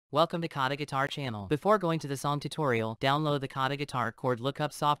Welcome to KhaTo Guitar channel. Before going to the song tutorial, download the KhaTo Guitar chord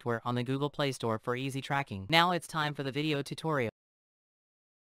lookup software on the Google Play Store for easy tracking. Now it's time for the video tutorial.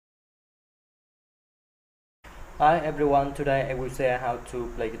 Hi everyone, today I will share how to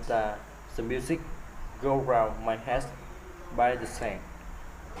play guitar. The music go round my head by the same.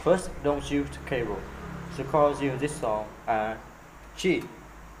 First, don't use the cable. The chords in this song are G,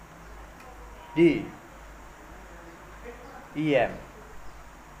 D, E, M,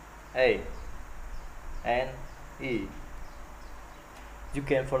 A, and E. You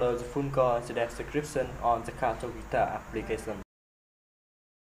can follow the full chord description on the KhaTo Guitar application.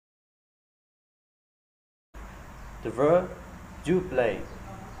 The verb you play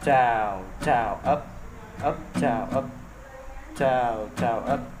down, down, up, down, up, down, down,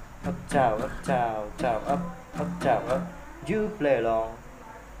 up, down, down, down, up, down, up. You play along.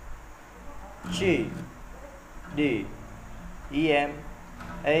 G, D, E, M,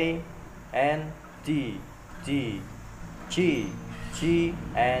 A, and D, D, G, G,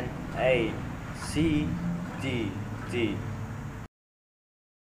 and A, C, D, D.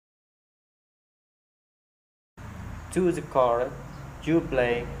 To the chorus, you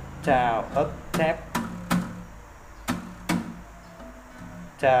play down, up, tap,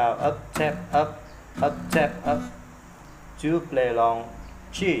 down, up, tap, up, tap, up. You play along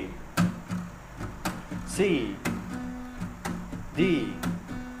G, C, D,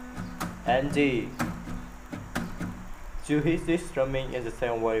 and D. You hit this strumming in the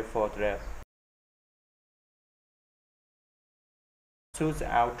same way for the rest. To the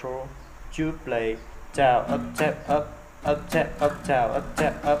outro, you play down, up, tap, down, up,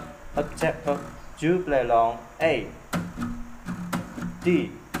 tap, up. You play along A,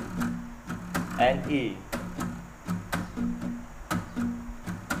 D, and E.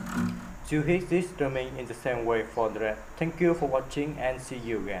 You hit this strumming in the same way for the rest. Thank you for watching and see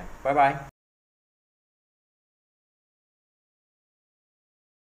you again. Bye bye.